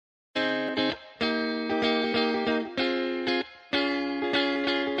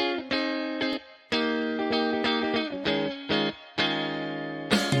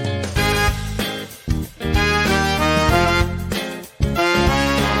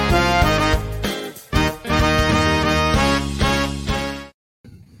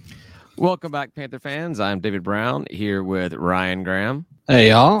Welcome back, Panther fans. I'm David Brown here with Ryan Graham. Hey,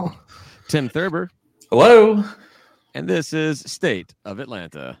 y'all. Tim Thurber. Hello. And this is State of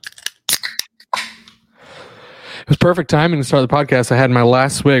Atlanta. It was perfect timing to start the podcast. I had my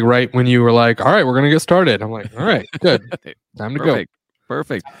last swig right when you were like, all right, we're going to get started. I'm like, all right, good. Time to go.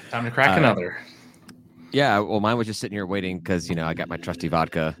 Perfect. Time to crack another. Yeah, well, mine was just sitting here waiting because, I got my trusty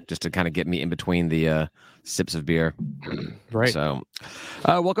vodka just to kind of get me in between the sips of beer. Right. So,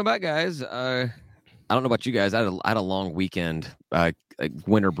 welcome back, guys. I don't know about you guys. I had a long weekend, a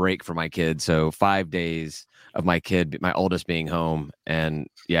winter break for my kid. So 5 days of my oldest being home. And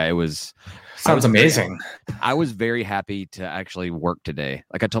yeah, it was... Sounds amazing. I was very happy to actually work today.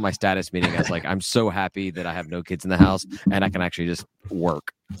 Like I told my status meeting, I was like, I'm so happy that I have no kids in the house and I can actually just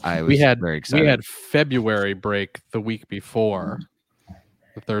work. I was very excited. We had February break the week before,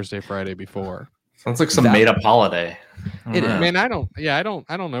 the Thursday, Friday before. Sounds like some made up holiday. Man, I don't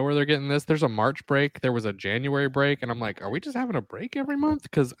know where they're getting this. There's a March break. There was a January break. And I'm like, are we just having a break every month?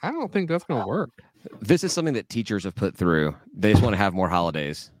 Because I don't think that's going to work. This is something that teachers have put through. They just want to have more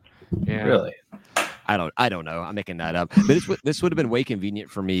holidays. Yeah. Really? I don't know. I'm making that up. But this would have been way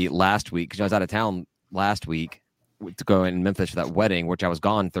convenient for me last week because I was out of town last week to go in Memphis for that wedding, which I was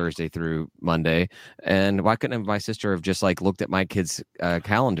gone Thursday through Monday. And why couldn't my sister have just looked at my kid's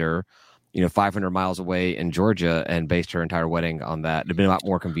calendar, 500 miles away in Georgia and based her entire wedding on that? It'd been a lot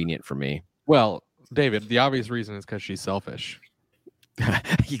more convenient for me. Well, David, the obvious reason is because she's selfish.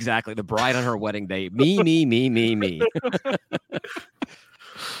 Exactly. The bride on her wedding day. Me.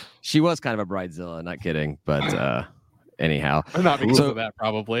 She was kind of a bridezilla, not kidding. But anyhow. Not because of that,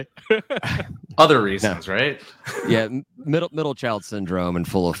 probably. Other reasons, right? Yeah, middle child syndrome in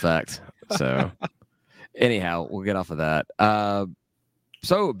full effect. So anyhow, we'll get off of that.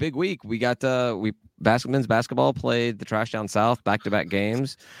 So big week. We got men's basketball played the Trash Down South back-to-back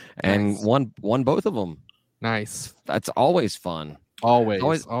games and won both of them. Nice. That's always fun. Always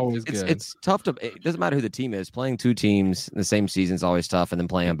good. It's tough it doesn't matter who the team is. Playing two teams in the same season is always tough, and then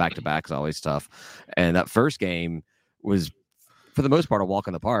playing them back-to-back is always tough. And that first game was, for the most part, a walk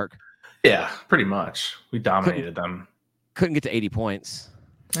in the park. Yeah, pretty much. We dominated them. Couldn't get to 80 points.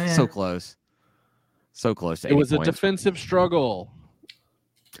 So close. So close to 80 points. It was a defensive struggle.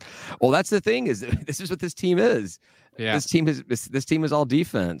 Well, that's the thing, is this is what this team is. Yeah. This team is all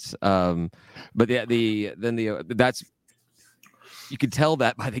defense. But that's, you could tell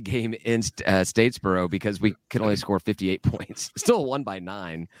that by the game in Statesboro because we could only score 58 points. Still won by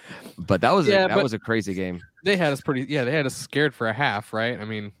 9, but that was a crazy game. They had us scared for a half, right? I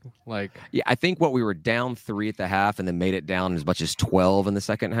mean, I think we were down 3 at the half and then made it down as much as 12 in the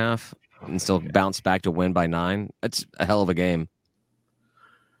second half and still bounced back to win by 9. That's a hell of a game.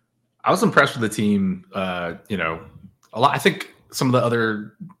 I was impressed with the team. A lot. I think some of the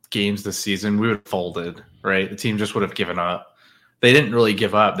other games this season we would have folded, right? The team just would have given up. They didn't really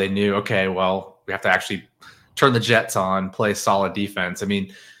give up. They knew, okay, well, we have to actually turn the Jets on, play solid defense. I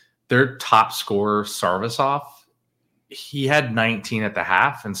mean, their top scorer, Sarvisov, he had 19 at the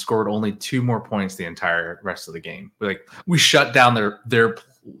half and scored only 2 more points the entire rest of the game. We shut down their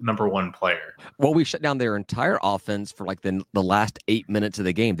number one player. Well, we shut down their entire offense for the last 8 minutes of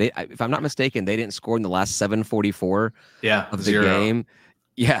the game. If I'm not mistaken, they didn't score in the last 7:44 of the game.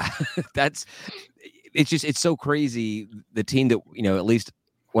 Yeah, it's so crazy. The team that, at least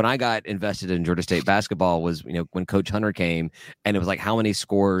when I got invested in Georgia State basketball was, when Coach Hunter came, and it was how many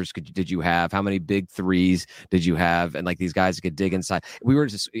scores did you have? How many big threes did you have? And these guys could dig inside. We were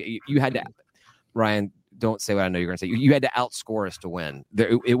just, you had to, Ryan, don't say what I know you're going to say. You had to outscore us to win.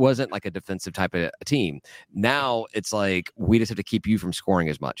 It wasn't a defensive type of team. Now it's we just have to keep you from scoring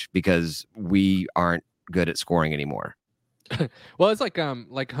as much because we aren't good at scoring anymore. Well, it's like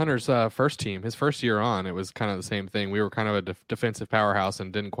Hunter's first team, his first year on, it was kind of the same thing. We were kind of a defensive powerhouse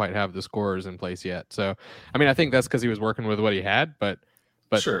and didn't quite have the scorers in place yet. So, I mean, I think that's because he was working with what he had, but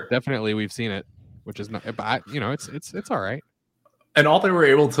sure. Definitely we've seen it, which is not, but it's all right. And all they were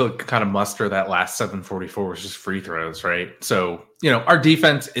able to kind of muster that last 7:44 was just free throws, right? So, our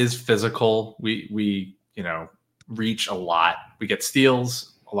defense is physical. We reach a lot. We get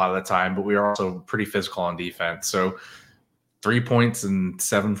steals a lot of the time, but we are also pretty physical on defense. So 3 points and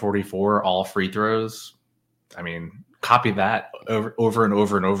 7:44, all free throws. I mean, copy that over and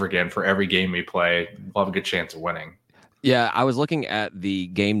over and over again for every game we play. We'll have a good chance of winning. Yeah, I was looking at the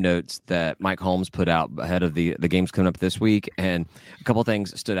game notes that Mike Holmes put out ahead of the games coming up this week, and a couple of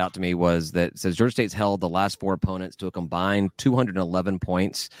things stood out to me was that it says Georgia State's held the last 4 opponents to a combined 211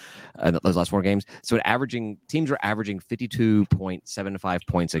 points in those last 4 games. So teams were averaging 52.75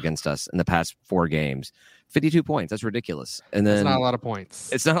 points against us in the past 4 games. 52 points. That's ridiculous. And then That's not a lot of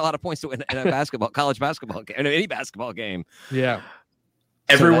points. It's not a lot of points to win in a college basketball game, in any basketball game. Yeah.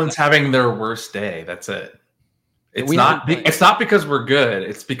 Everyone's having their worst day. That's it. It's not because we're good.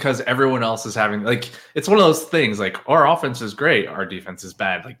 It's because everyone else is having, like, it's one of those things, like, our offense is great, our defense is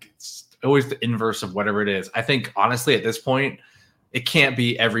bad. Like, it's always the inverse of whatever it is. I think, honestly, at this point, it can't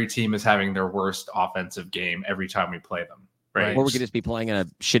be every team is having their worst offensive game every time we play them, right? Or we could just be playing in a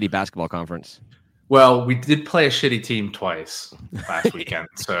shitty basketball conference. Well, we did play a shitty team twice last weekend,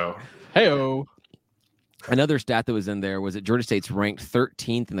 so. Hey-o. Another stat that was in there was that Georgia State's ranked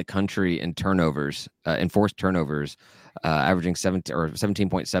 13th in the country in turnovers, enforced turnovers, averaging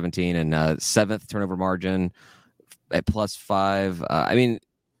 17.17 and 7th turnover margin at +5. I mean,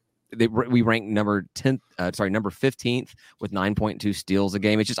 we ranked number 15th with 9.2 steals a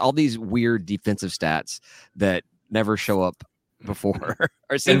game. It's just all these weird defensive stats that never show up before,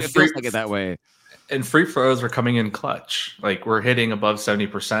 or it feels like it that way. And free throws are coming in clutch. Like, we're hitting above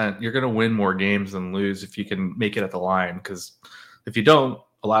 70%. You're going to win more games than lose if you can make it at the line. Because if you don't,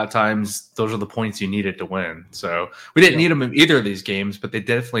 a lot of times those are the points you needed to win. So we didn't need them in either of these games, but they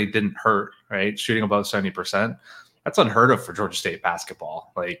definitely didn't hurt, right? Shooting above 70%. That's unheard of for Georgia State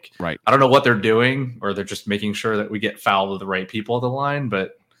basketball. Like, right. I don't know what they're doing, or they're just making sure that we get fouled with the right people at the line,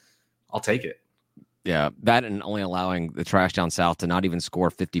 but I'll take it. Yeah, that and only allowing the Trash Down South to not even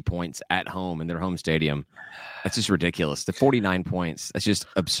score 50 points at home in their home stadium. That's just ridiculous. The 49 points, that's just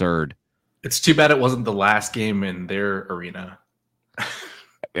absurd. It's too bad it wasn't the last game in their arena.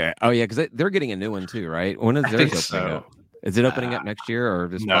 Yeah. Oh, yeah, because they're getting a new one too, right? When is theirs opening up? Is it opening up next year or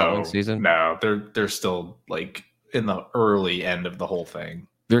this following season? No, they're still, like, in the early end of the whole thing.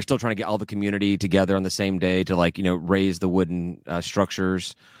 They're still trying to get all the community together on the same day to, like, raise the wooden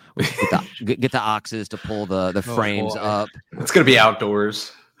structures. Get the oxes to pull the frames up. It's going to be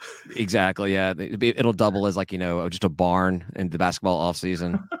outdoors. Exactly. Yeah, it'll double as, like, just a barn in the basketball off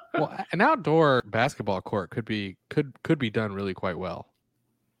season. Well, an outdoor basketball court could be done really quite well.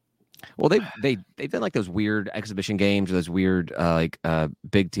 Well, they've done, like, those weird exhibition games or those weird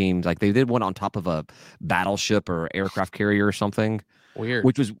big teams. Like, they did one on top of a battleship or aircraft carrier or something. Weird.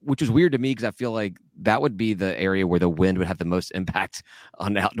 Which was weird to me because I feel like that would be the area where the wind would have the most impact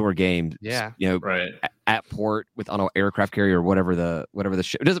on outdoor games. Yeah. Right. At port on an aircraft carrier or whatever the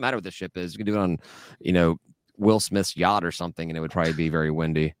ship. It doesn't matter what the ship is. You can do it on, Will Smith's yacht or something, and it would probably be very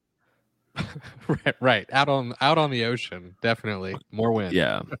windy. Right. Out on the ocean, definitely more wind.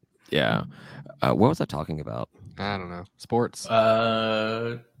 Yeah. Yeah. What was I talking about? I don't know. Sports.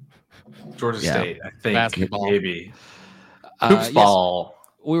 Georgia State, I think. Basketball. Maybe. Hoopsball. Yes,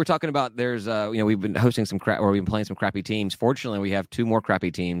 we were talking about there's we've been hosting we've been playing some crappy teams. Fortunately, we have 2 more crappy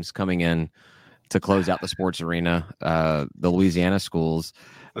teams coming in to close out the sports arena. The Louisiana schools,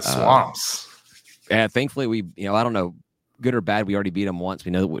 The Swamps. Yeah, thankfully we I don't know, good or bad, we already beat them once. We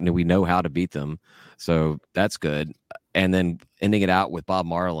know how to beat them, so that's good. And then ending it out with Bob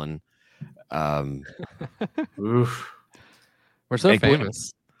Marlin. Oof. We're so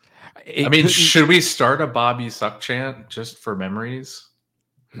famous. Should we start a Bob You Suck chant just for memories?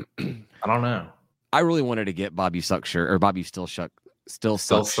 I don't know. I really wanted to get Bob You Suck shirt or Bob You Still Suck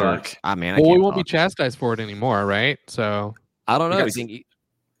shirt. I mean, we won't be chastised for it anymore, right? So I don't know.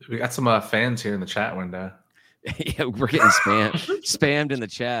 We got some fans here in the chat window. Yeah, we're getting spammed in the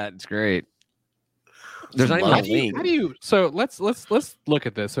chat. It's great. There's not even a link. How do you? So let's look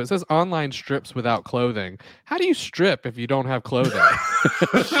at this. So it says online strips without clothing. How do you strip if you don't have clothing?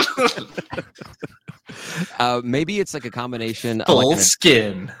 Maybe it's like a combination. Full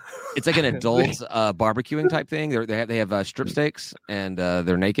skin. It's like an adult barbecuing type thing. They have strip steaks and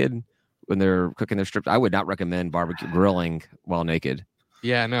they're naked when they're cooking their strips. I would not recommend grilling while naked.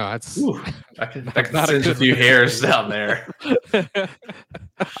 Yeah, no, that's I can singe a few hairs down there.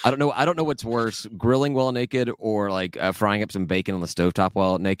 I don't know what's worse, grilling while naked or like frying up some bacon on the stovetop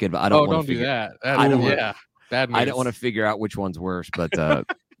while naked. But I don't. Don't do that. I don't want to figure out which one's worse. But did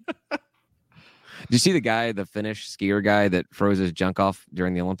you see the Finnish skier guy that froze his junk off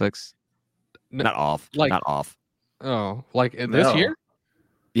during the Olympics? No, not off. Oh, like this year?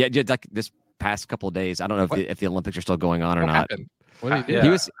 Yeah, just like this past couple of days. I don't know if the Olympics are still going on or not. Happened? What did he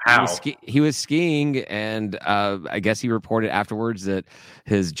do? He was skiing, and I guess he reported afterwards that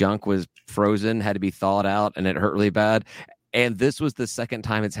his junk was frozen, had to be thawed out, and it hurt really bad. And this was the second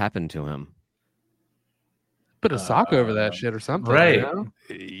time it's happened to him. Put a sock over that shit or something. right. You know?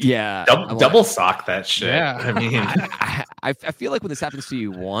 Yeah, Double sock that shit. Yeah. I mean, I feel like when this happens to you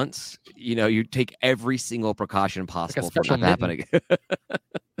once, you take every single precaution possible for special not happening.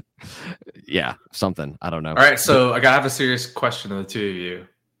 Yeah, something. I don't know. all right. So I gotta have a serious question of the two of you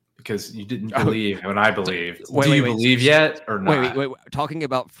because you didn't believe when I believed. Do you believe yet or not? Wait. Talking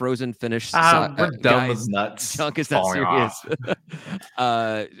about frozen finished. We're done guys, with nuts. Junk is that falling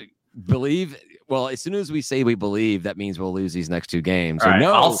serious. Believe. Well, as soon as we say we believe, that means we'll lose these next two games. All So right,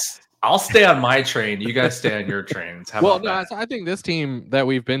 no. I'll stay on my train. You guys stay on your trains. How Well, about no, that? I think this team that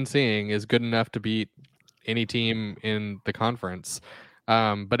we've been seeing is good enough to beat any team in the conference.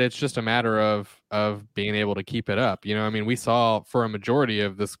 But it's just a matter of being able to keep it up. I mean, we saw for a majority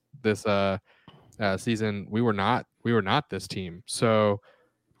of this season, we were not this team. So,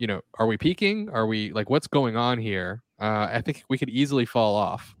 are we peaking? Are we like, what's going on here? I think we could easily fall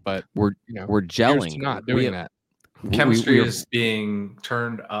off, but we're gelling. Not doing that. Chemistry is being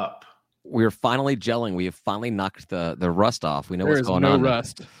turned up. We're finally gelling. We have finally knocked the rust off. We know what's going no on.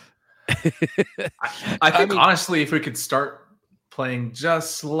 Rust. I think honestly, if we could start playing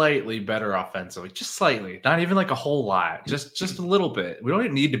just slightly better offensively, just slightly, not even like a whole lot, just a little bit. We don't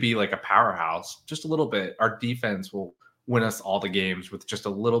even need to be like a powerhouse, just a little bit. Our defense will win us all the games with just a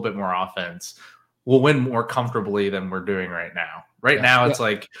little bit more offense. We'll win more comfortably than we're doing right now. Now, it's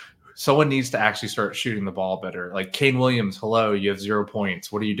like someone needs to actually start shooting the ball better. Like Kane Williams, hello, you have 0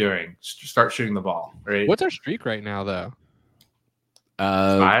 points. What are you doing? Start shooting the ball, right? What's our streak right now, though?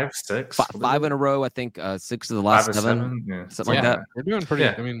 5, 6, 5 in a row. I think 6 of the last 7, yeah. something like that. We're doing pretty.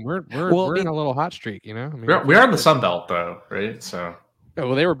 Yeah. I mean, we're Well, in a little hot streak, I mean, we are in the Sun Belt though, right? So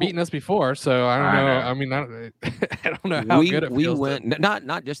well, they were beating us before, so I don't know. I mean, I don't know how good it feels. We went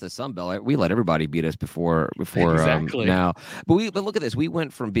not just the Sun Belt. We let everybody beat us before Exactly. Now. But look at this. We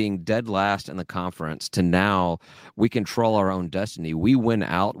went from being dead last in the conference to now we control our own destiny. We win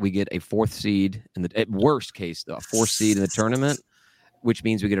out. We get a 4th seed at worst case, a 4th seed in the tournament, which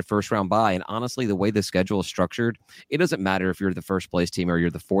means we get a first round bye. And honestly, the way the schedule is structured, it doesn't matter if you're the first place team or you're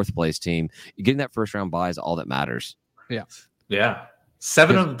the 4th place team. Getting that first round bye is all that matters. Yeah.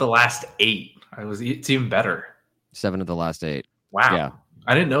 7 of the last 8. It's even better. 7 of the last 8. Wow. Yeah.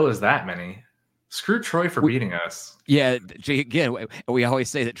 I didn't know it was that many. Screw Troy for beating us. Yeah. Again, we always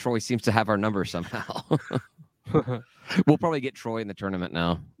say that Troy seems to have our number somehow. We'll probably get Troy in the tournament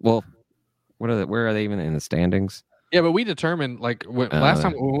now. Well, where are they even in the standings? Yeah, but we determined last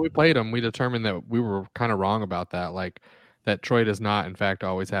time when we played them, we determined that we were kind of wrong about that. Like that Troy does not, in fact,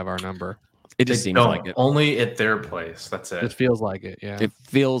 always have our number. It just seems like it. Only at their place. That's it. It feels like it. Yeah. It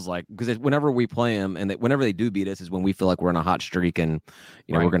feels like because whenever we play them and whenever they do beat us is when we feel like we're in a hot streak and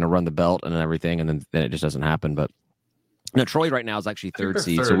we're going to run the belt and everything, and then it just doesn't happen. But Troy right now is actually 3rd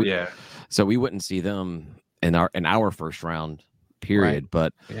seed, so we wouldn't see them in our first round period. Right.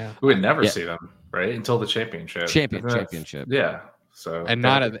 But we would never see them until the championship. Championship. Yeah. So and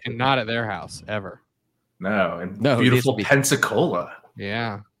not at their house ever. No, beautiful Pensacola.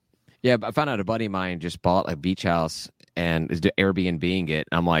 Yeah. Yeah, but I found out a buddy of mine just bought a beach house and is Airbnb-ing it.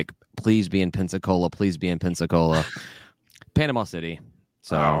 I'm like, please be in Pensacola. Please be in Pensacola. Panama City.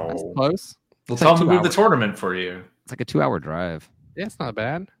 So that's close. We'll tell them to move the tournament for you. It's like a 2-hour drive. Yeah, it's not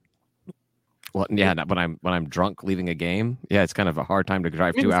bad. Well, yeah, when I'm drunk leaving a game, yeah, it's kind of a hard time to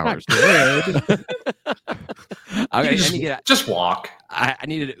drive 2 hours. Just walk. I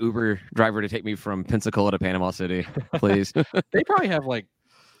needed an Uber driver to take me from Pensacola to Panama City, please. They probably have like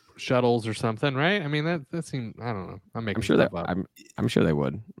shuttles or something, right? I mean, that seems. I don't know. I'm sure that I'm sure they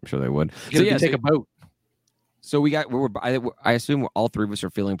would. Take a boat. So I assume all 3 of us are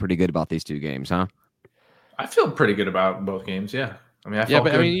feeling pretty good about these 2 games, huh? I feel pretty good about both games. Yeah. I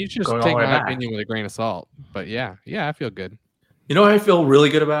mean, you just take my opinion with a grain of salt. But yeah, I feel good. You know what I feel really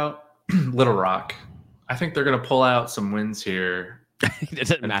good about? Little Rock. I think they're going to pull out some wins here. It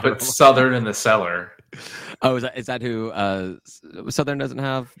doesn't matter. Put Southern in the cellar. Oh, is that who? Southern doesn't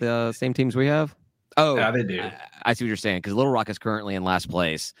have the same teams we have. Oh, yeah, they do. I see what you're saying because Little Rock is currently in last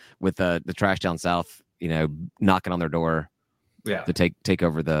place with the Trash Down South, knocking on their door. Yeah, to take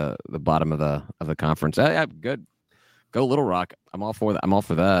over the bottom of the conference. Yeah, good. Go Little Rock. I'm all for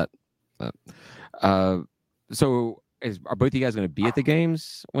that. So are both of you guys going to be at the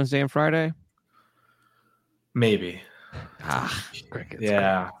games Wednesday and Friday? Maybe. Crickets.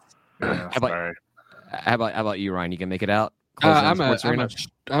 Yeah. How about you, Ryan? You can make it out? I'm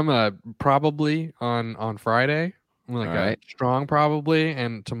probably on Friday. I'm like strong probably,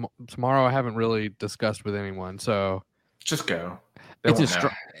 and tomorrow I haven't really discussed with anyone, so just go. They It's a won't know.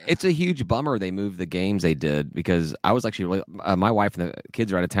 it's a huge bummer they moved the games they did, because I was actually my wife and the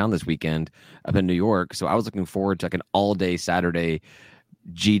kids are out of town this weekend up in New York, so I was looking forward to like an all day Saturday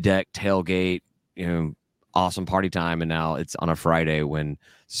G deck tailgate, awesome party time, and now it's on a Friday when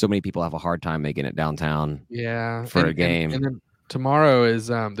so many people have a hard time making it downtown Yeah, for a game. and then tomorrow is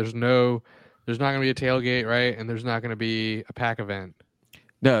there's not going to be a tailgate, right? And there's not going to be a pack event.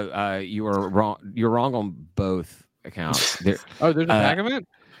 No, you were wrong. You're wrong on both accounts. There's a pack event.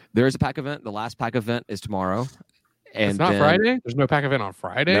 There is a pack event. The last pack event is tomorrow. And It's not Friday. There's no pack event on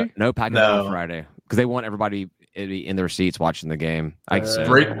Friday. No pack event on Friday, because they want everybody to be in their seats watching the game.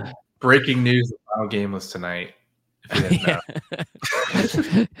 Breaking news: the final game was tonight. If you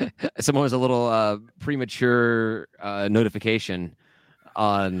didn't know. Someone was a little premature notification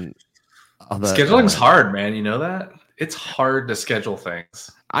on the Scheduling's hard, man. You know that it's hard to schedule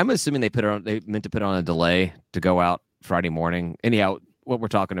things. I'm assuming they meant to put it on a delay to go out Friday morning. Anyhow, what we're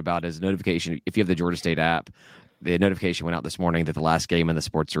talking about is notification. If you have the Georgia State app, the notification went out this morning that the last game in the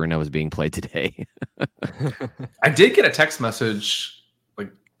sports arena was being played today. I did get a text message,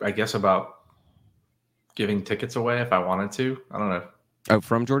 I guess, about giving tickets away if I wanted to. I don't know. Oh,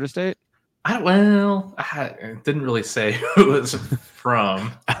 from Georgia State? It didn't really say who it was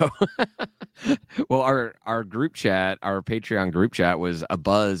from. Well, our group chat, our Patreon group chat, was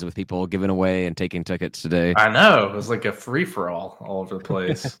abuzz with people giving away and taking tickets today. I know. It was like a free-for-all all over the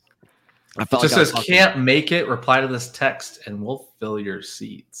place. I felt it just like says, can't make it, reply to this text, and we'll fill your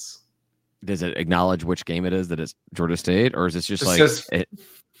seats. Does it acknowledge which game it is, that it's Georgia State? Or is this just says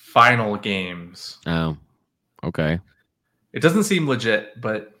final games. Oh, okay. It doesn't seem legit,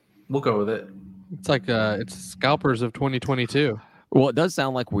 but we'll go with it. It's like it's scalpers of 2022. Well, it does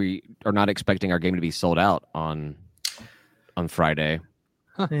sound like we are not expecting our game to be sold out on Friday.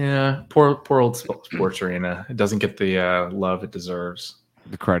 Huh. Yeah, poor old sports arena. It doesn't get the love it deserves.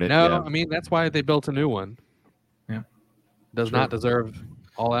 The credit. No, yeah. I mean that's why they built a new one. Yeah, does not deserve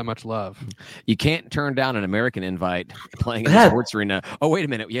all that much love. You can't turn down an American invite playing in the sports arena. Oh, wait a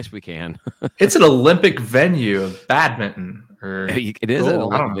minute. Yes, we can. It's an Olympic venue of badminton. It is an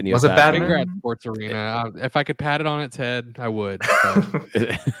Olympic venue. Was it badminton? Congrats, sports arena. If I could pat it on its head, I would.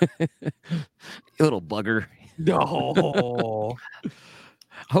 You little bugger. No.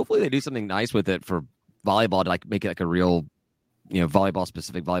 Hopefully they do something nice with it for volleyball, to make it like a real, volleyball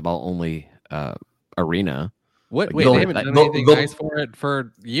specific, volleyball only arena. Wait, they haven't done anything nice for it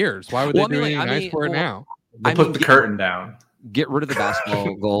for years. Why would they do anything nice for it now? They'll put the curtain down. Get rid of the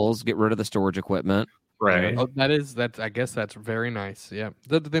basketball goals. Get rid of the storage equipment. Right. Oh, that's. I guess that's very nice. Yeah.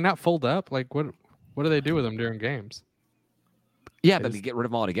 Did they not fold up? Like what do they do with them during games? Yeah, but they get rid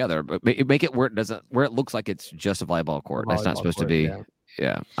of them all together. But make it where it looks like it's just a volleyball court. That's not supposed to be.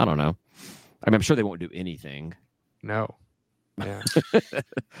 Yeah. I don't know. I mean, I'm sure they won't do anything. No. Yeah.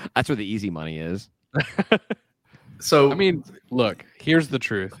 That's where the easy money is. So I mean, look, here's the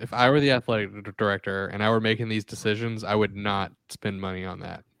truth. If I were the athletic director and I were making these decisions, I would not spend money on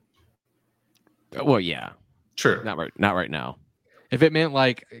that. Well, yeah. True. Not right now. If it meant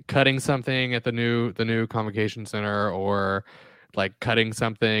like cutting something at the new convocation center, or like cutting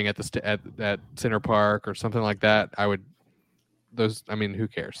something at at Center Park or something like that, I would. I mean, who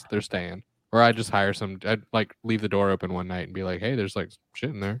cares? They're staying. Or I'd just hire I'd leave the door open one night and be like, hey, there's like shit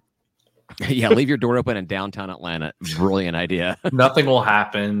in there. Yeah, leave your door open in downtown Atlanta. Brilliant idea. Nothing will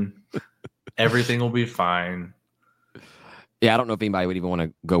happen. Everything will be fine. Yeah, I don't know if anybody would even want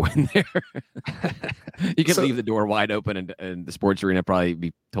to go in there. You could leave the door wide open, and the sports arena probably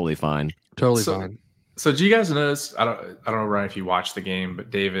be totally fine. Totally fine. So do you guys notice? I don't know, Ryan, if you watched the game,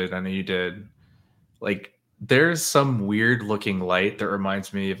 but David, I know you did. Like, there's some weird looking light that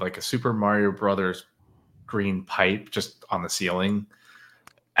reminds me of like a Super Mario Brothers green pipe just on the ceiling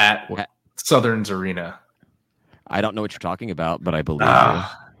at Southern's arena. I don't know what you're talking about, but I believe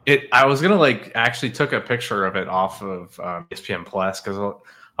you. I was gonna actually took a picture of it off of ESPN Plus because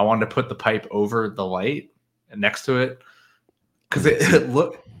I wanted to put the pipe over the light and next to it because it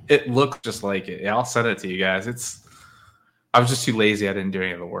looked just like it. Yeah, I'll send it to you guys. I was just too lazy. I didn't do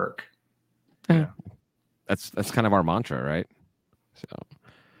any of the work. Yeah, that's kind of our mantra, right? So,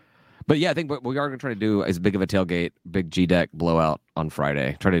 but yeah, I think what we are going to try to do is big of a tailgate, big G deck blowout on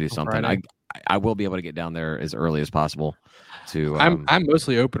Friday. Try to do something. I will be able to get down there as early as possible. I'm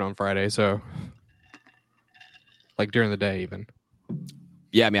mostly open on Friday, so like during the day even.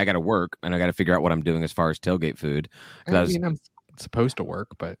 Yeah, I mean, I got to work and I got to figure out what I'm doing as far as tailgate food. I'm supposed to work,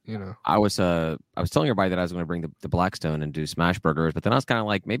 but I was telling everybody that I was going to bring the Blackstone and do smash burgers, but then I was kind of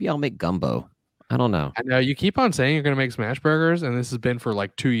like, maybe I'll make gumbo. I don't know. I know you keep on saying you're going to make smash burgers, and this has been for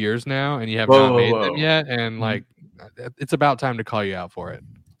like 2 years now, and you have not made them yet. And like, it's about time to call you out for it.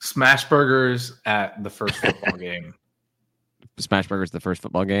 Smash burgers at the first football game. Smash burgers the first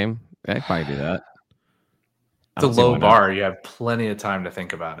football game. I could probably do that. It's a low bar. You have plenty of time to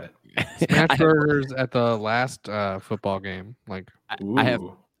think about it. Smash burgers at the last football game. Like I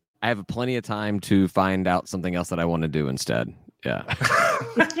have plenty of time to find out something else that I want to do instead. Yeah.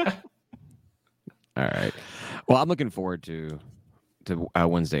 All right. Well, I'm looking forward to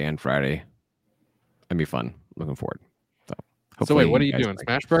Wednesday and Friday. It'd be fun. Looking forward. So wait, what are you doing?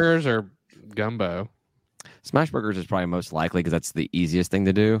 Smash burgers or gumbo? Smash burgers is probably most likely because that's the easiest thing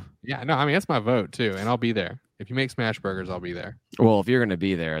to do. Yeah, no, I mean that's my vote too, and I'll be there. If you make smash burgers, I'll be there. Well, if you're going to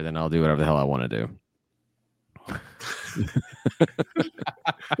be there, then I'll do whatever the hell I want to do.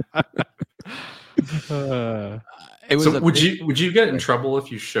 Would you get in trouble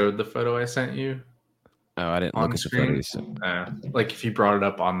if you showed the photo I sent you? Oh, I didn't look at the photos. Like if you brought it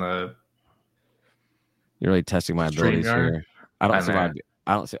up on the. You're really testing my abilities here. I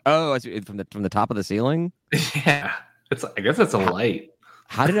don't see. Oh, it's from the top of the ceiling. Yeah, I guess it's a light.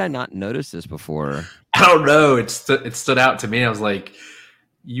 How did I not notice this before? I don't know. It stood out to me. I was like,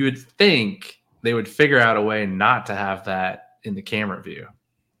 you would think they would figure out a way not to have that in the camera view.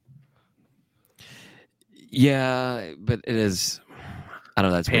 Yeah, but it is. I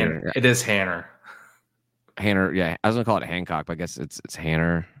don't know. That's Hanner. It is Hanner. Hanner. Yeah, I was gonna call it Hancock, but I guess it's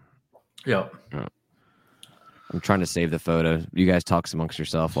Hanner. Yep. I'm trying to save the photo. You guys talk amongst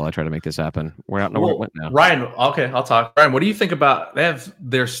yourself while I try to make this happen. We're out. Where it went now. Ryan, okay, I'll talk. Ryan, what do you think about? They have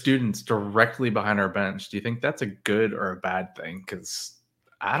their students directly behind our bench. Do you think that's a good or a bad thing? Because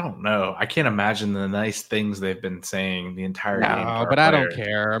I don't know. I can't imagine the nice things they've been saying the entire game. No, but I don't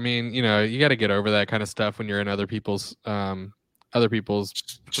care. I mean, you got to get over that kind of stuff when you're in other people's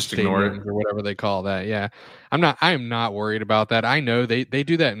just ignore it or whatever they call that. Yeah, I am not worried about that. I know they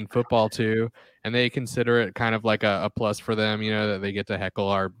do that in football too, and they consider it kind of like a plus for them. That they get to heckle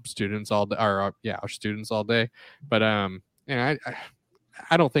our students all day, our students all day. But I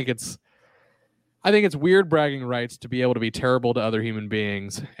don't think it's. I think it's weird bragging rights to be able to be terrible to other human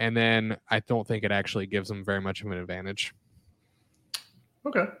beings, and then I don't think it actually gives them very much of an advantage.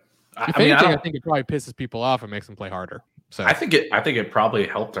 Okay. If anything, I think it probably pisses people off and makes them play harder. So I think it probably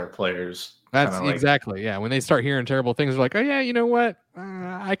helped our players. That's exactly, yeah. When they start hearing terrible things, they're like, "Oh yeah, you know what?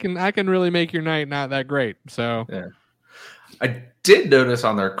 I can really make your night not that great." So yeah, I did notice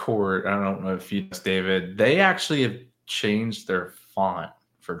on their court. I don't know if you noticed, David. They actually have changed their font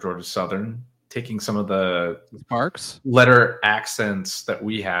for Georgia Southern, taking some of the Sparks letter accents that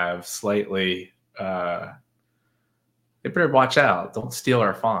we have slightly. They better watch out. Don't steal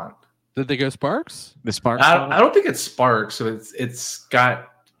our font. Did they go Sparks? The Sparks? I don't think it's Sparks. So it's got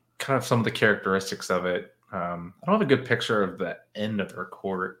kind of some of the characteristics of it. I don't have a good picture of the end of their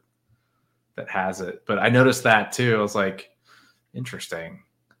court that has it, but I noticed that too. I was like, interesting.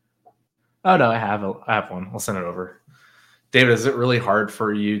 Oh no, I have one. I'll send it over. David, is it really hard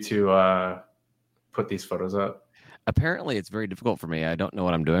for you to put these photos up? Apparently, it's very difficult for me. I don't know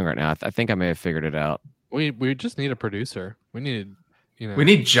what I'm doing right now. I think I may have figured it out. We just need a producer. We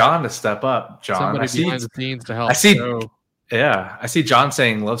need John to step up. John, somebody behind the scenes to help. I see John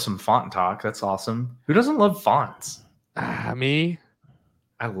saying love some font talk. That's awesome. Who doesn't love fonts? Me.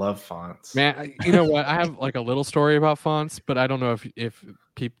 I love fonts. Man, you know what? I have like a little story about fonts, but I don't know if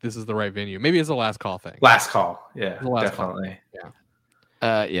this is the right venue. Maybe it's a last call thing. Last call. Yeah, definitely.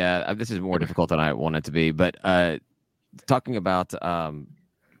 Call. Yeah. This is more difficult than I want it to be, but talking about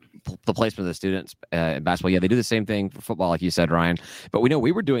the placement of the students in basketball. Yeah, they do the same thing for football, like you said, Ryan. But we know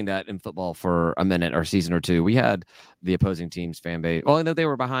we were doing that in football for a minute or season or two. We had the opposing team's fan base. Well, I know they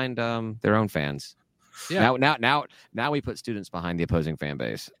were behind their own fans. Yeah. Now we put students behind the opposing fan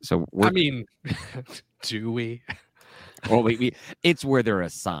base. So do we? Well, it's where they're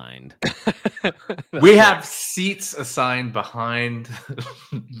assigned. We have seats assigned behind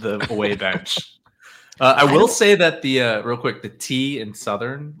the away bench. I will say that real quick, the T in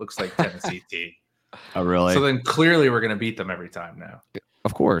Southern looks like Tennessee T. Oh, really? So then clearly we're going to beat them every time now.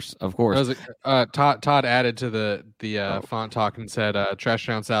 Of course. Todd added to the font talk and said Trash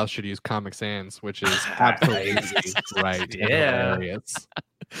Down South should use Comic Sans, which is absolutely right. Yeah.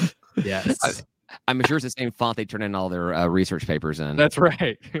 Yes. I'm sure it's the same font they turn in all their research papers in. That's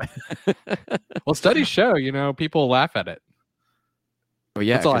right. Well, studies show, people laugh at it. Well,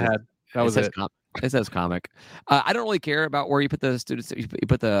 yeah, that's all I had. That was it. It says comic. I don't really care about where you put the students. You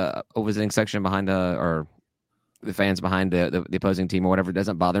put the visiting section behind or the fans behind the opposing team or whatever. It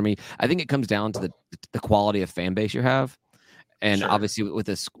doesn't bother me. I think it comes down to the quality of fan base you have, and obviously with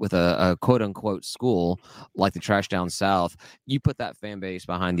a quote unquote school like the Trash Down South, you put that fan base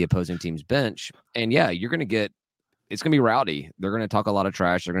behind the opposing team's bench, and yeah, you're going to get it's going to be rowdy. They're going to talk a lot of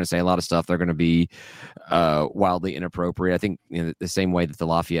trash. They're going to say a lot of stuff. They're going to be wildly inappropriate. I think the same way that the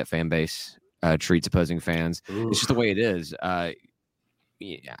Lafayette fan base treats opposing fans. Ooh. It's just the way it is.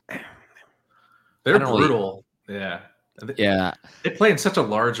 Yeah. They're brutal. Yeah. Yeah. They play in such a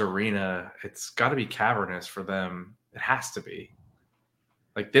large arena. It's got to be cavernous for them. It has to be.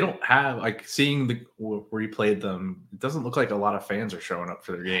 Like, they don't have, like, seeing where you played them, it doesn't look like a lot of fans are showing up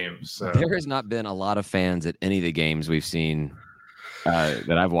for their games. So. There has not been a lot of fans at any of the games we've seen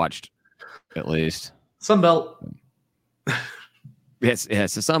that I've watched, at least. Sunbelt. Yes,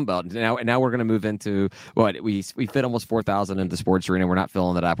 the Sunbelt. Now we're going to move into what we fit almost 4,000 into the sports arena. We're not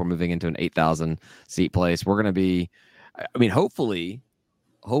filling that up. We're moving into an 8,000 seat place. We're going to be, I mean, hopefully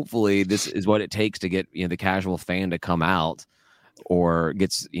this is what it takes to get the casual fan to come out, or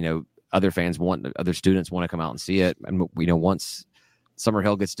gets other students want to come out and see it. And once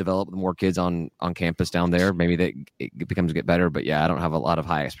Summerhill gets developed, the more kids on campus down there, maybe it becomes get better. But yeah, I don't have a lot of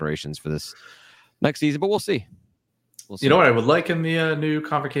high aspirations for this next season, but we'll see. You know what I would like in the new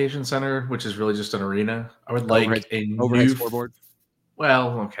Convocation Center, which is really just an arena? I would like overhead scoreboard.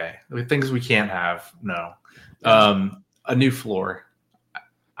 Well, okay, things we can't have. No, a new floor.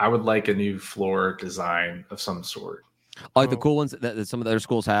 I would like a new floor design of some sort. Like the cool ones that some of the other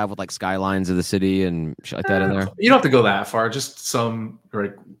schools have, with like skylines of the city and shit like that in there. You don't have to go that far. Just some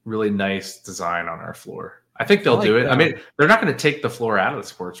really nice design on our floor. I think they'll do it. I mean, they're not going to take the floor out of the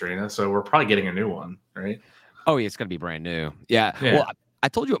sports arena, so we're probably getting a new one, right? Oh, yeah, it's going to be brand new. Yeah. Well, I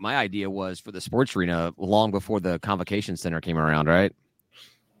told you what my idea was for the sports arena long before the Convocation Center came around, right?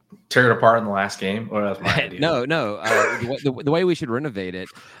 Tear it apart in the last game? Or that's my idea. No. The way we should renovate it,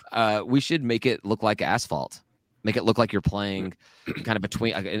 we should make it look like asphalt. Make it look like you're playing kind of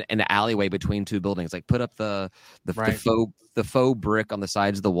between in an alleyway between two buildings. Like, put up the faux brick on the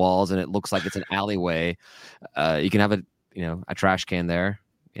sides of the walls, and it looks like it's an alleyway. You can have a trash can there.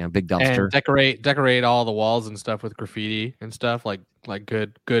 Big dumpster. And decorate all the walls and stuff with graffiti and stuff, like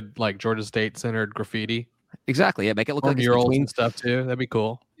good like Georgia State centered graffiti. Exactly. Yeah, make it look like murals and stuff too. That'd be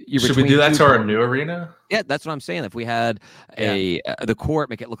cool. Should we do that to our new arena? Yeah, that's what I'm saying. If we had the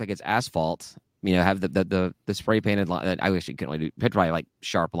court, make it look like it's asphalt. Have the spray painted line. I wish you couldn't really do probably like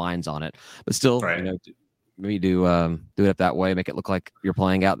sharp lines on it, but still, maybe do it up that way. Make it look like you're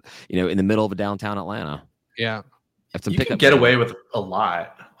playing out, in the middle of downtown Atlanta. Yeah. You can get away with a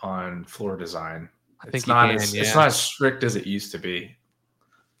lot on floor design. It's not as strict as it used to be.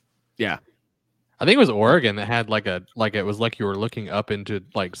 Yeah. I think it was Oregon that had it was like you were looking up into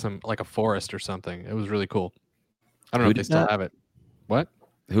like a forest or something. It was really cool. I don't know if they still have it. What?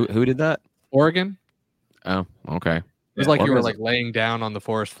 Who did that? Oregon. Oh, okay. It was like you were like laying down on the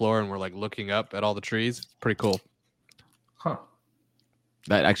forest floor and we're like looking up at all the trees. Pretty cool. Huh.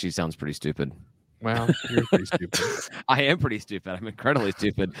 That actually sounds pretty stupid. Well, you're pretty stupid. I am pretty stupid. I'm incredibly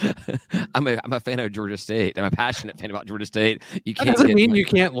stupid. I'm a fan of Georgia State. I'm a passionate fan about Georgia State. That doesn't mean you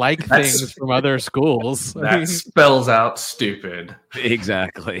can't like things from other schools. That spells out stupid.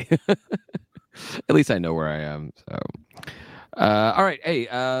 Exactly. At least I know where I am. So, all right. Hey,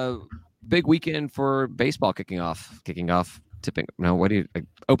 big weekend for baseball kicking off. Tipping. No, what do you?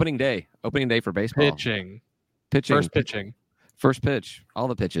 Opening day for baseball. Pitching. First pitch, all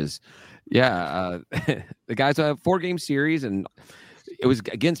the pitches. Yeah, the guys have 4-game series, and it was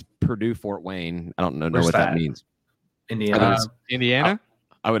against Purdue Fort Wayne. I don't know what that means. Indiana?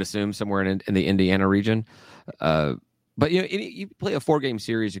 I would assume somewhere in the Indiana region. But you play a 4-game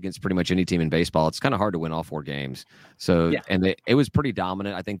series against pretty much any team in baseball. It's kind of hard to win all 4 games. So, and it was pretty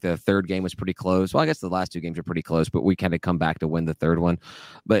dominant. I think the third game was pretty close. Well, I guess the last 2 games are pretty close, but we kind of come back to win the third one.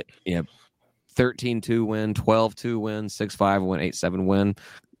 But 13-2 win, 12-2 win, 6-5 win, 8-7 win.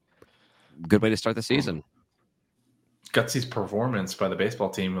 Good way to start the season. Gutsy's performance by the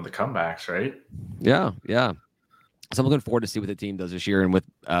baseball team with the comebacks, right? Yeah. So I'm looking forward to see what the team does this year. And with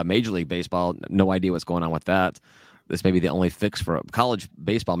Major League Baseball, no idea what's going on with that. This may be the only fix for college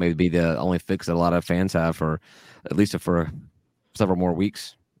baseball. Maybe be the only fix that a lot of fans have for at least for several more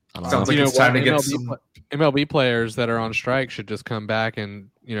weeks. Sounds like it's time to get some MLB players that are on strike should just come back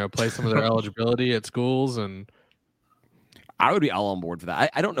and play some of their eligibility at schools. And I would be all on board for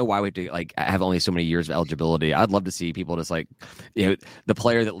that. I don't know why we have to have only so many years of eligibility. I'd love to see people just the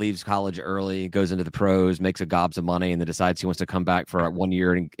player that leaves college early, goes into the pros, makes a gobs of money, and then decides he wants to come back for 1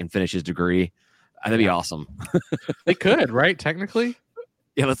 year and finish his degree. That'd be awesome. They could, right? Technically.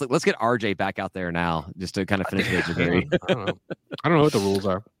 Yeah, let's get RJ back out there now just to kind of finish his degree. I don't know what the rules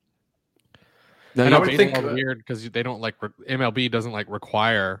are. No, I would think weird because they don't MLB doesn't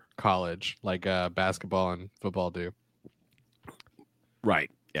require college like basketball and football do.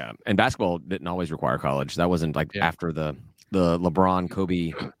 Right. Yeah, and basketball didn't always require college. That wasn't like Yeah. after the LeBron,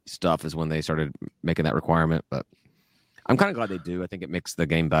 Kobe stuff is when they started making that requirement. But I'm kind of glad they do. I think it makes the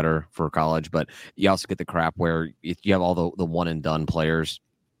game better for college. But you also get the crap where you have all the one and done players,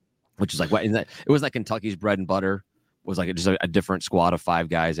 which is like what it was like Kentucky's bread and butter was like just a different squad of 5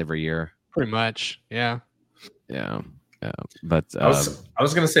 guys every year. Pretty much, yeah. Yeah. But I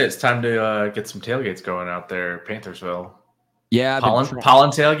was gonna say it's time to get some tailgates going out there, Panthersville. yeah, Pollen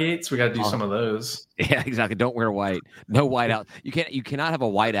tailgates. We got to do some of those. Yeah, exactly. Don't wear white. No white out. You cannot have a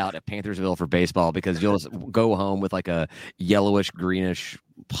white out at Panthersville for baseball because you'll just go home with like a yellowish, greenish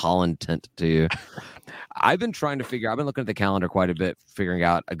pollen tint to you. I've been looking at the calendar quite a bit, figuring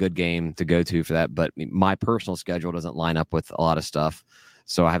out a good game to go to for that. But my personal schedule doesn't line up with a lot of stuff,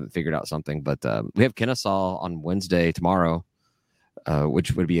 so I haven't figured out something. But we have Kennesaw on Wednesday tomorrow.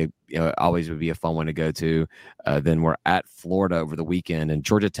 Which would be always would be a fun one to go to. Then we're at Florida over the weekend and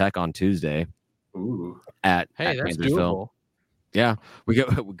Georgia Tech on Tuesday. Ooh. Hey, at that's Panthersville. doable. Yeah, we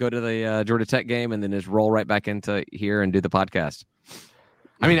go to the Georgia Tech game and then just roll right back into here and do the podcast.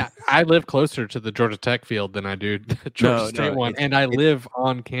 I mean, I live closer to the Georgia Tech field than I do the Georgia State one, and I live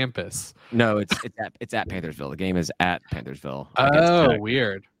on campus. No, it's at Panthersville. The game is at Panthersville. Oh,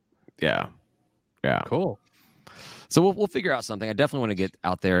 weird. Yeah. Cool. So we'll figure out something. I definitely want to get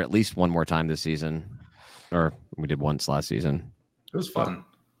out there at least one more time this season, or we did once last season. It was fun.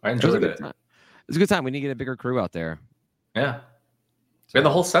 I enjoyed it. It was a good time. We need to get a bigger crew out there. Yeah, we had the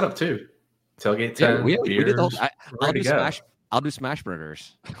whole setup too. Tailgate tent, Yeah, we did the whole. I'll do smash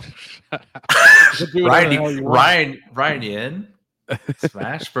burgers. Ryan Yin,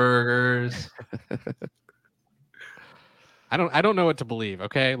 smash burgers. I don't know what to believe.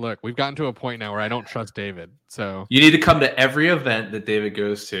 Okay, look, we've gotten to a point now where I don't trust David. So you need to come to every event that David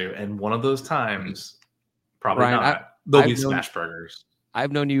goes to, and one of those times, probably Ryan, not. There'll be smash burgers.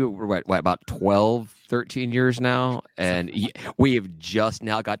 I've known you what about 12, 13 years now, and we have just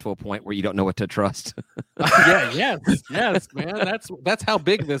now got to a point where you don't know what to trust. yes, man. That's how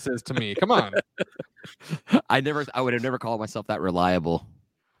big this is to me. Come on. I would have never called myself that reliable.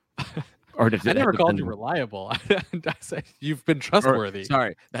 I never called you reliable. I said you've been trustworthy.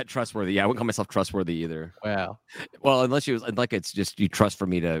 That trustworthy. Yeah, I wouldn't call myself trustworthy either. Well, unless it's just you trust for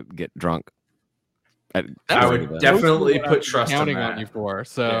me to get drunk. I would definitely put trust counting on you for.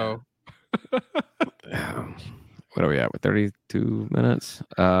 So, yeah. What are we at? With 32 minutes.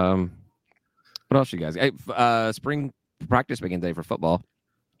 What else, you guys? Hey, spring practice begins day for football.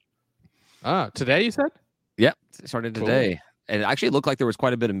 Today you said? Yep, it started today. Cool. And it actually looked like there was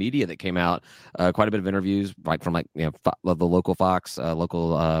quite a bit of media that came out, quite a bit of interviews, like from the local Fox,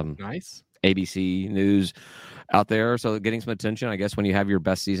 local nice ABC News out there. So getting some attention, I guess, when you have your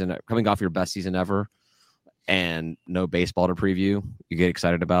best season, coming off your best season ever, and no baseball to preview, you get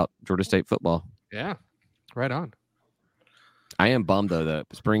excited about Georgia State football. Yeah, right on. I am bummed though that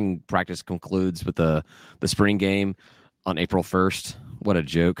spring practice concludes with the spring game on April 1st. What a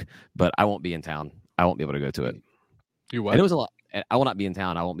joke! But I won't be in town. I won't be able to go to it. You what? And it was a lot. I will not be in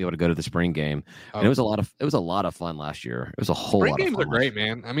town. I won't be able to go to the spring game. And it was a lot of fun last year. It was a whole lot of fun. Spring games are great,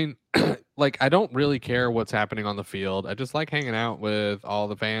 man. I mean, like I don't really care what's happening on the field. I just like hanging out with all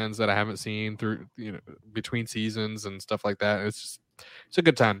the fans that I haven't seen through, between seasons and stuff like that. It's a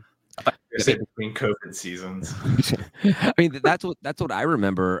good time. Between COVID seasons. I mean, that's what I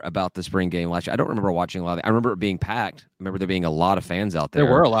remember about the spring game last year. I don't remember watching a lot of it. I remember it being packed. I remember there being a lot of fans out there.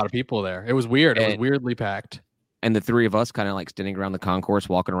 There were a lot of people there. It was weird. It was weirdly packed. And the three of us kind of like standing around the concourse,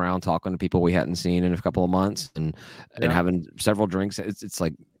 walking around, talking to people we hadn't seen in a couple of months and having several drinks. It's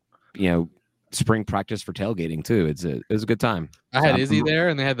like, spring practice for tailgating too. It was a good time. I had Izzy there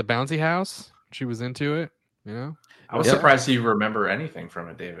and they had the bouncy house. She was into it, I was surprised you remember anything from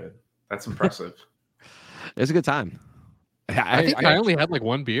it, David. That's impressive. It was a good time. I think I only had like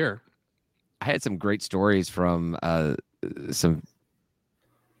one beer. I had some great stories from some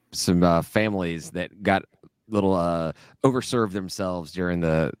families that got little overserved themselves during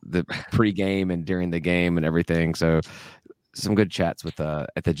the pregame and during the game and everything. So some good chats with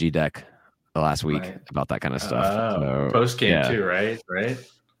at the G Deck last week about that kind of stuff. Post game too, right? Right.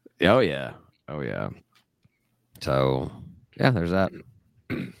 Oh yeah. So there's that.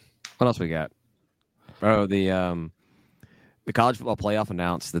 What else we got? The college football playoff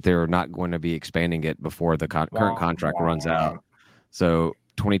announced that they're not going to be expanding it before the current contract runs out. So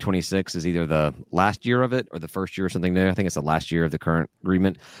 2026 is either the last year of it or the first year or something new. I think it's the last year of the current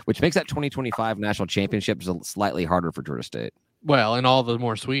agreement, which makes that 2025 national championship slightly harder for Georgia State. Well, and all the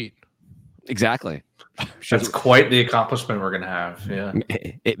more sweet. Exactly. That's quite the accomplishment we're gonna have. Yeah,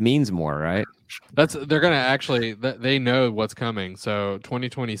 it means more, right? They're gonna actually they know what's coming. So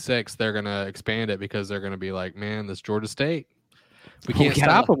 2026, they're gonna expand it because they're gonna be like, man, this Georgia State, we can't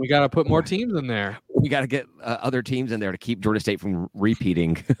stop them. We got to put more teams in there. We got to get other teams in there to keep Georgia State from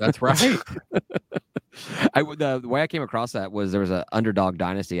repeating. That's right. The way I came across that was there was an Underdog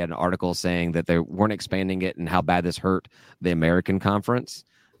Dynasty had an article saying that they weren't expanding it and how bad this hurt the American Conference.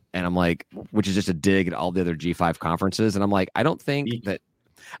 And I'm like, which is just a dig at all the other G5 conferences. And I'm like, I don't think that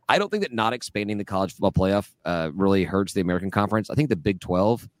not expanding the college football playoff really hurts the American Conference. I think the Big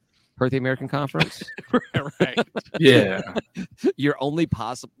 12 hurt the American Conference. Right. Yeah. Your only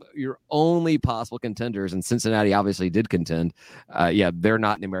possible contenders, and Cincinnati obviously did contend. They're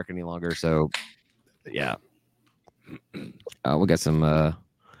not in the American any longer. So yeah. We'll get some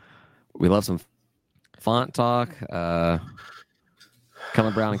we love some font talk.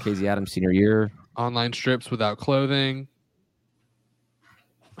 Kellen Brown and Casey Adams senior year. Online strips without clothing.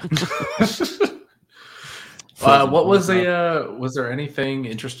 What was was there anything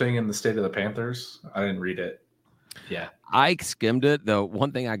interesting in the state of the Panthers? I didn't read it. Yeah, I skimmed it. Though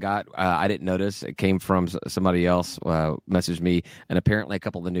one thing I got, I didn't notice. It came from somebody else messaged me, and apparently a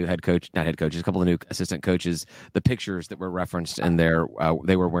couple of the new a couple of new assistant coaches, the pictures that were referenced in there,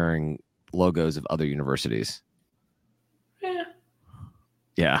 they were wearing logos of other universities.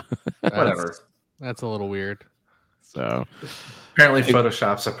 Yeah. Whatever. That's a little weird. So apparently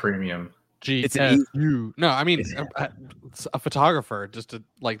Photoshop's a premium. GSU. No, I mean it's a photographer. Just to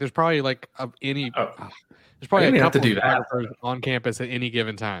there's probably there's probably a couple of photographers on campus at any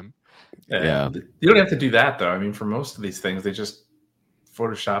given time. Yeah, you don't have to do that though. I mean, for most of these things, they just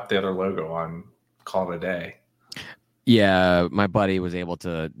Photoshop the other logo on, call it a day. Yeah, my buddy was able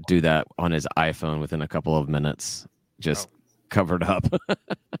to do that on his iPhone within a couple of minutes. Just covered up.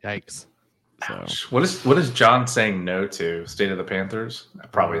 Yikes. So what is John saying no to? State of the Panthers?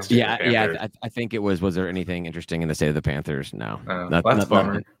 Probably a state of the Panthers. I think it was there anything interesting in the state of the Panthers? No. That's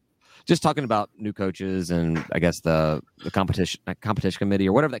bummer. Just talking about new coaches and I guess the competition committee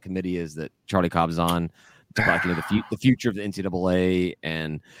or whatever that committee is that Charlie Cobb's on, to talk about the future of the NCAA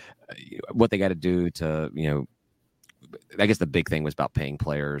and what they got to do to I guess the big thing was about paying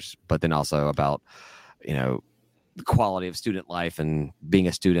players, but then also about the quality of student life and being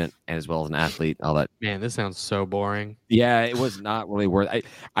a student as well as an athlete, all that. Man, this sounds so boring. Yeah, it was not really worth it.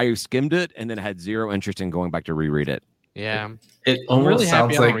 I skimmed it and then had zero interest in going back to reread it. Yeah. It almost really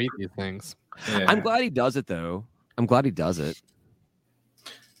sounds happy I like don't read these things. Yeah. I'm glad he does it though. I'm glad he does it.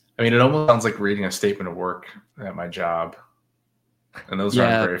 I mean, it almost sounds like reading a statement of work at my job. And those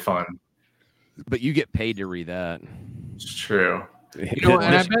aren't very fun. But you get paid to read that. It's true.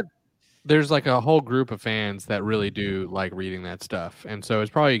 And I bet there's a whole group of fans that really do like reading that stuff. And so it's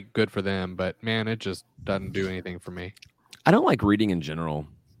probably good for them, but man, it just doesn't do anything for me. I don't like reading in general.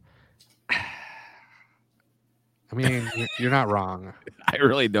 I mean, you're not wrong. I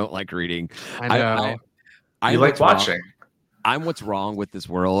really don't like reading. I know. I like watching. What's wrong with this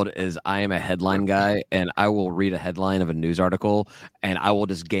world is I am a headline guy and I will read a headline of a news article and I will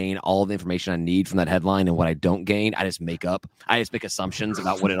just gain all the information I need from that headline, and what I don't gain, I just make up. I just make assumptions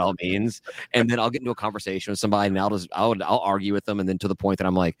about what it all means, and then I'll get into a conversation with somebody and I'll argue with them, and then to the point that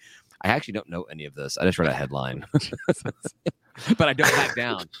I'm like, I actually don't know any of this. I just read a headline. But I don't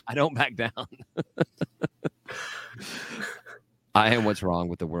back down. I am what's wrong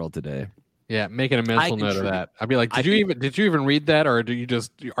with the world today. Yeah, making a mental note of that. I'd be like, did you even read that, or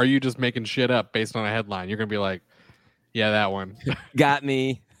are you just making shit up based on a headline? You're gonna be like, yeah, that one got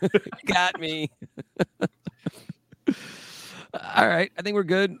me. Got me. All right, I think we're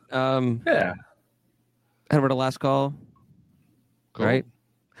good. Yeah. Head over to last call. Cool. Right.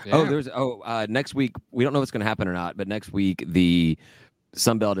 Yeah. Next week we don't know what's going to happen or not, but next week the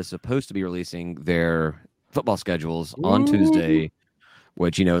Sun Belt is supposed to be releasing their football schedules on Tuesday,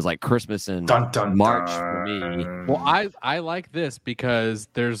 which is like Christmas and March for me. Well, I like this because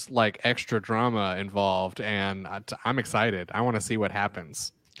there's extra drama involved, and I'm excited. I want to see what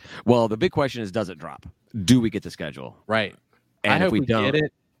happens. Well, the big question is, does it drop? Do we get the schedule? Right. And I if hope we don't,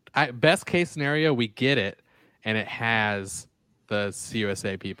 get it. Best case scenario, we get it, and it has the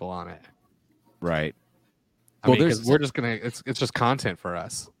CUSA people on it. Right. Because we're just gonna. It's just content for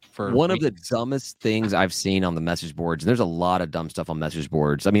us. For one of the dumbest things I've seen on the message boards. And there's a lot of dumb stuff on message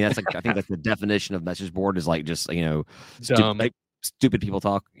boards. I mean, that's I think that's the definition of message board is just stupid people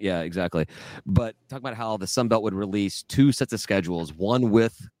talk. Yeah, exactly. But talk about how the Sun Belt would release two sets of schedules, one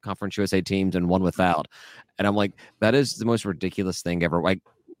with Conference USA teams and one without. And I'm like, that is the most ridiculous thing ever.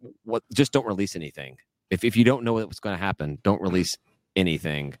 Just don't release anything. If you don't know what's going to happen, don't release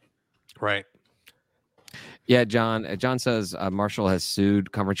anything. Right. Yeah, John. John says Marshall has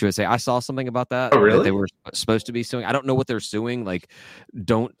sued Conference USA. I saw something about that. Oh, really? That they were supposed to be suing. I don't know what they're suing. Like,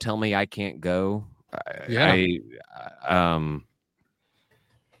 don't tell me I can't go. Yeah.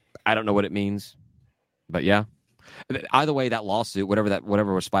 I don't know what it means, but yeah. Either way, that lawsuit,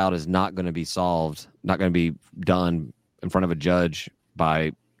 whatever was filed, is not going to be solved. Not going to be done in front of a judge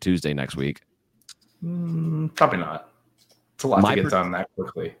by Tuesday next week. Probably not. It's a lot to get done that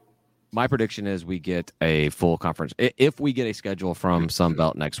quickly. My prediction is we get a full conference. If we get a schedule from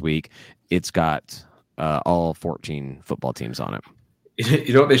Sunbelt next week, it's got all 14 football teams on it.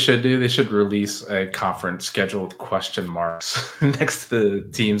 You know what they should do? They should release a conference schedule with question marks next to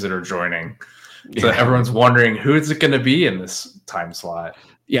the teams that are joining. So everyone's wondering who is it going to be in this time slot.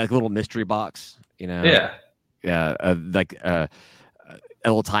 Yeah, like a little mystery box, Yeah. Like a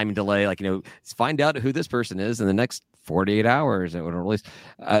little timing delay. Like, find out who this person is in the next 48 hours. It would release.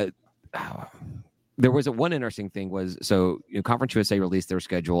 There was one interesting thing was, Conference USA released their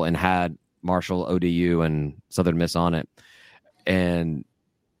schedule and had Marshall, ODU, and Southern Miss on it. And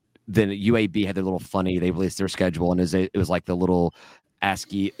then UAB had their little funny, they released their schedule, and it was like the little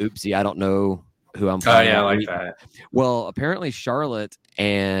ASCII, oopsie, I don't know who I'm playing. Oh, yeah, I like that. Well, apparently Charlotte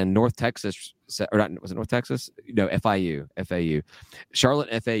and North Texas, or not, was it North Texas? No, FAU. Charlotte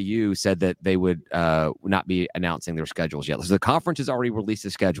and FAU said that they would not be announcing their schedules yet. So the conference has already released the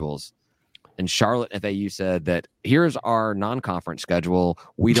schedules. And Charlotte and FAU said that here's our non-conference schedule.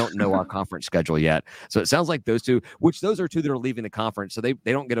 We don't know our conference schedule yet. So it sounds like those two are two that are leaving the conference. So they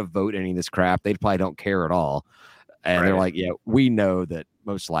don't get a vote in any of this crap. They probably don't care at all. And they're like, yeah, we know that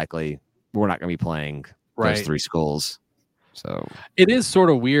most likely we're not going to be playing those three schools. So it is sort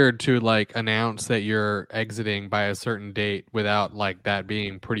of weird to like announce that you're exiting by a certain date without like that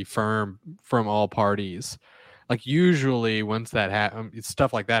being pretty firm from all parties. Like usually once that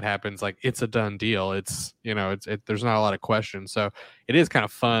stuff like that happens, like it's a done deal. It's there's not a lot of questions. So it is kind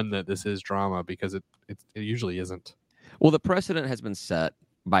of fun that this is drama because it usually isn't. Well, the precedent has been set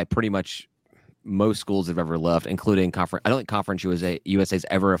by pretty much most schools have ever left, including conference. I don't think Conference USA's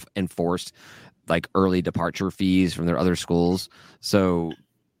ever enforced like early departure fees from their other schools. So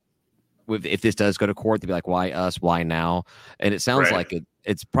if this does go to court, they'd be like, why us? Why now? And it sounds like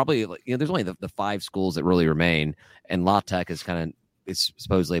it's probably, there's only the 5 schools that really remain. And La Tech is it's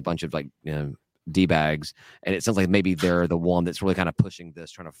supposedly a bunch of like, D-bags. And it sounds like maybe they're the one that's really kind of pushing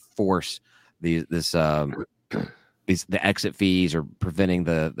this, trying to force the exit fees or preventing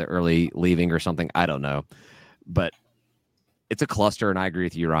the early leaving or something. I don't know. But it's a cluster, and I agree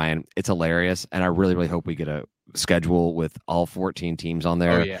with you, Ryan. It's hilarious, and I really, really hope we get a schedule with all 14 teams on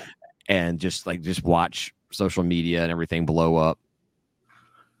there. Oh, yeah. And just watch social media and everything blow up.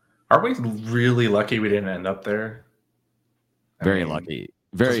 Are we really lucky we didn't end up there? Very lucky.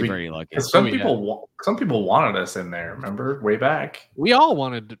 Very lucky. Some people wanted us in there, remember? Way back. We all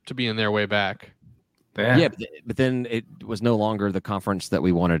wanted to be in there way back. Yeah, but then it was no longer the conference that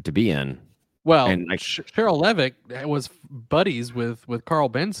we wanted to be in. Well, and Cheryl Levick was buddies with Carl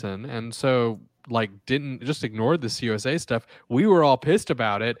Benson, and so didn't just ignore the CUSA stuff. We were all pissed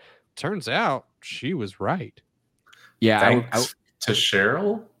about it. Turns out she was right. Yeah, thanks to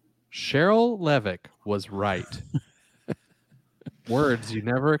Cheryl. Cheryl Levick was right. Words you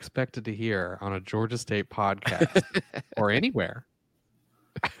never expected to hear on a Georgia State podcast or anywhere.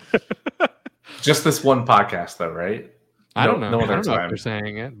 Just this one podcast, though, right? I don't know. I don't know if they're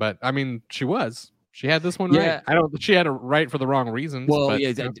saying it, but I mean, she was. She had this one right. She had it right for the wrong reasons. Well, but,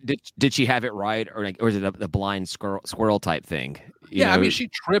 did she have it right, or is it a blind squirrel type thing? I mean, she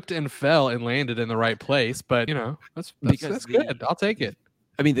tripped and fell and landed in the right place, but that's good. I'll take it.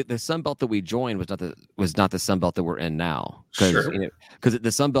 I mean, the Sun Belt that we joined was not the Sun Belt that we're in now, because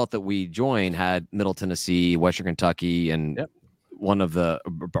the Sun Belt that we joined had Middle Tennessee, Western Kentucky, and one of the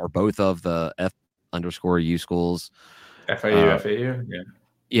or both of the F_U schools. FAU,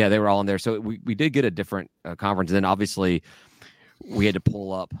 yeah, they were all in there. So we did get a different conference. And then obviously we had to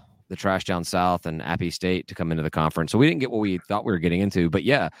pull up the trash down south and Appy State to come into the conference. So we didn't get what we thought we were getting into. But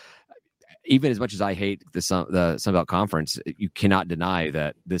yeah, even as much as I hate the Sun Belt Conference, you cannot deny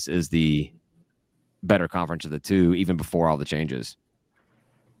that this is the better conference of the two, even before all the changes.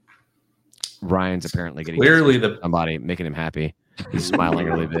 Ryan's apparently getting clearly somebody making him happy. He's smiling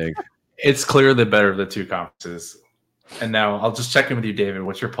really big. It's clearly the better of the two conferences. And now I'll just check in with you, David.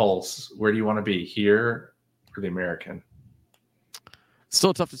 What's your pulse? Where do you want to be, here or the American?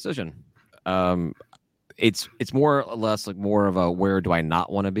 Still a tough decision. It's more or less like more of a where do I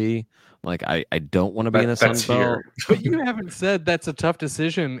not want to be? Like I don't want to be in the Sun Belt. But you haven't said that's a tough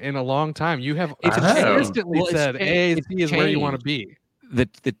decision in a long time. You have consistently said AAC is where you want to be.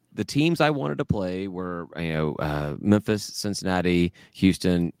 the teams I wanted to play were Memphis, Cincinnati,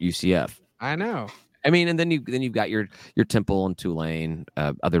 Houston, UCF. I know. I mean, and then you've got your Temple and Tulane,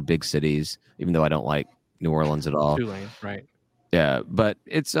 other big cities. Even though I don't like New Orleans at all. Tulane, right? Yeah, but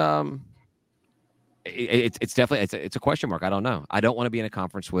it's definitely it's a question mark. I don't know. I don't want to be in a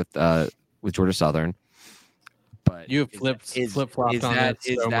conference with Georgia Southern. But you have flip flopped on that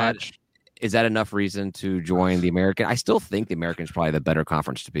so much. Is that enough reason to join the American? I still think the American is probably the better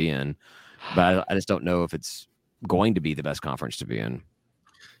conference to be in, but I just don't know if it's going to be the best conference to be in.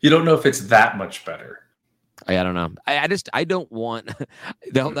 You don't know if it's that much better. I don't know. I don't want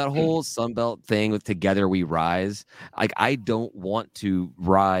that whole Sunbelt thing with Together We Rise. Like, I don't want to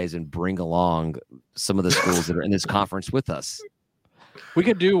rise and bring along some of the schools that are in this conference with us. We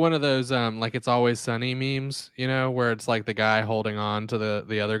could do one of those like It's Always Sunny memes, where it's like the guy holding on to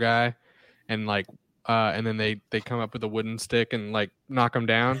the other guy, and like and then they come up with a wooden stick and like knock them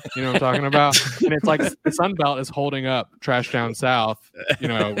down. You know what I'm talking about? And it's like the Sun Belt is holding up Trash Down South,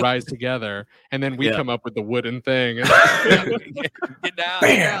 Rise Together, and then we come up with the wooden thing. Get down.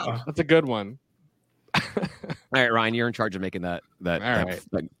 Bam. That's a good one. All right, Ryan, you're in charge of making that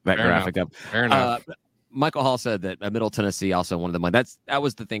graphic up. Fair enough. Michael Hall said that Middle Tennessee also wanted the money. That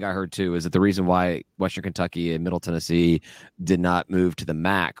was the thing I heard too, is that the reason why Western Kentucky and Middle Tennessee did not move to the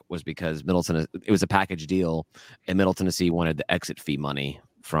MAC was because Middle Tennessee, it was a package deal, and Middle Tennessee wanted the exit fee money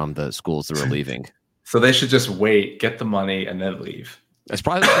from the schools that were leaving. So they should just wait, get the money, and then leave. That's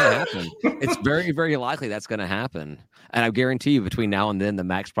probably what's going to happen. It's very, very likely that's going to happen. And I guarantee you, between now and then, the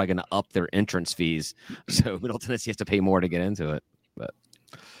MAC's probably going to up their entrance fees. So Middle Tennessee has to pay more to get into it. But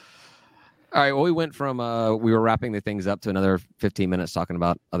all right, well, we went from we were wrapping the things up to another 15 minutes talking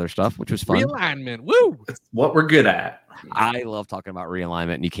about other stuff, which was fun. Realignment, woo! That's what we're good at. I love talking about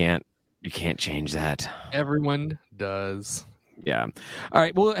realignment, and you can't change that. Everyone does. Yeah. All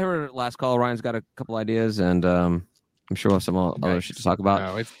right, well, our last call. Ryan's got a couple ideas, and I'm sure we'll have some other shit to talk about.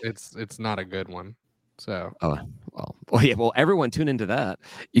 No, it's not a good one. So. Oh. Well, everyone tune into that.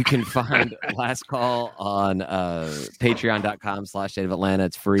 You can find Last Call on patreon.com/State of Atlanta.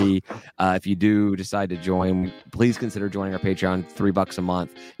 It's free. If you do decide to join, please consider joining our Patreon. $3 a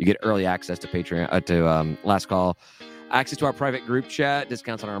month. You get early access to Patreon, to Last Call, access to our private group chat,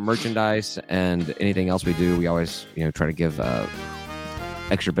 discounts on our merchandise, and anything else we do. We always, try to give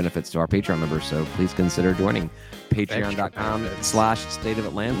extra benefits to our Patreon members. So please consider joining patreon.com/State of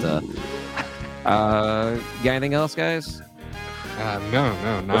Atlanta. Got anything else, guys?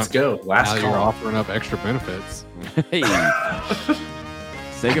 No, not. Let's go. Last call. You're offering up extra benefits. Hey.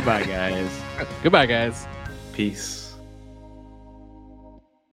 Say goodbye, guys. Goodbye, guys. Peace.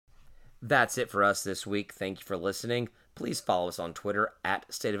 That's it for us this week. Thank you for listening. Please follow us on Twitter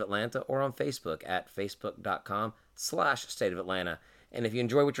 @State of Atlanta or on Facebook at facebook.com/State of Atlanta. And if you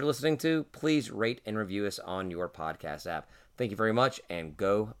enjoy what you're listening to, please rate and review us on your podcast app. Thank you very much, and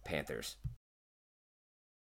go Panthers.